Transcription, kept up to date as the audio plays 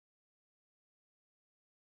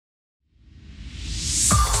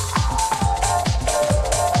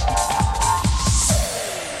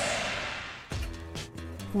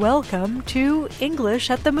Welcome to English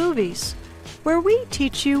at the Movies, where we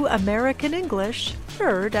teach you American English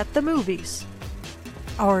heard at the movies.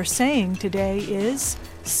 Our saying today is,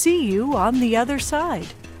 "See you on the other side,"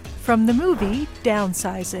 from the movie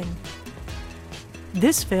Downsizing.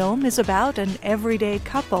 This film is about an everyday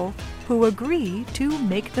couple who agree to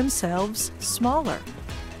make themselves smaller.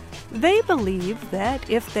 They believe that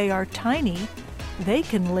if they are tiny, they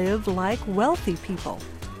can live like wealthy people.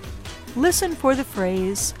 Listen for the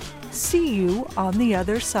phrase, "See you on the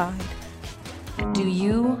other side." Do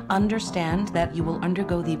you understand that you will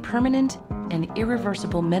undergo the permanent and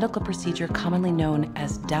irreversible medical procedure commonly known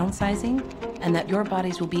as downsizing, and that your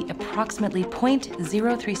bodies will be approximately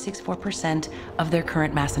 0.0364% of their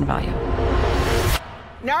current mass and volume?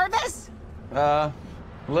 Nervous?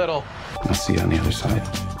 Little. I'll see you on the other side.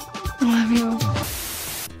 Love you.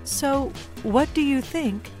 So, what do you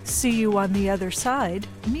think "see you on the other side"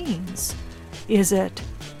 means? Is it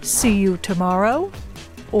 "see you tomorrow"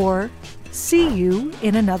 or "see you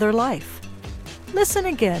in another life"? Listen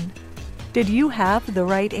again. Did you have the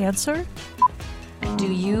right answer?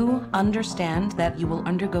 Do you understand that you will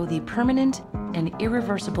undergo the permanent and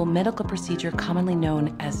irreversible medical procedure commonly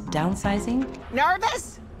known as downsizing?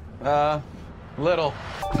 Nervous? Little.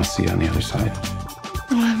 I'll see you on the other side.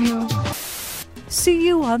 Love you. "See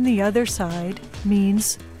you on the other side"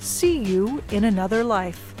 means "see you in another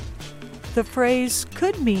life." The phrase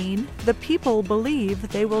could mean the people believe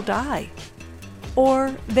they will die.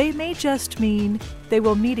 Or they may just mean they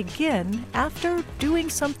will meet again after doing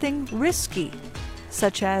something risky,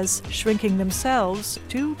 such as shrinking themselves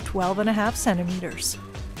to 12.5 centimeters.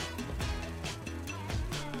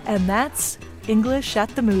 And that's English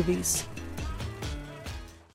at the Movies.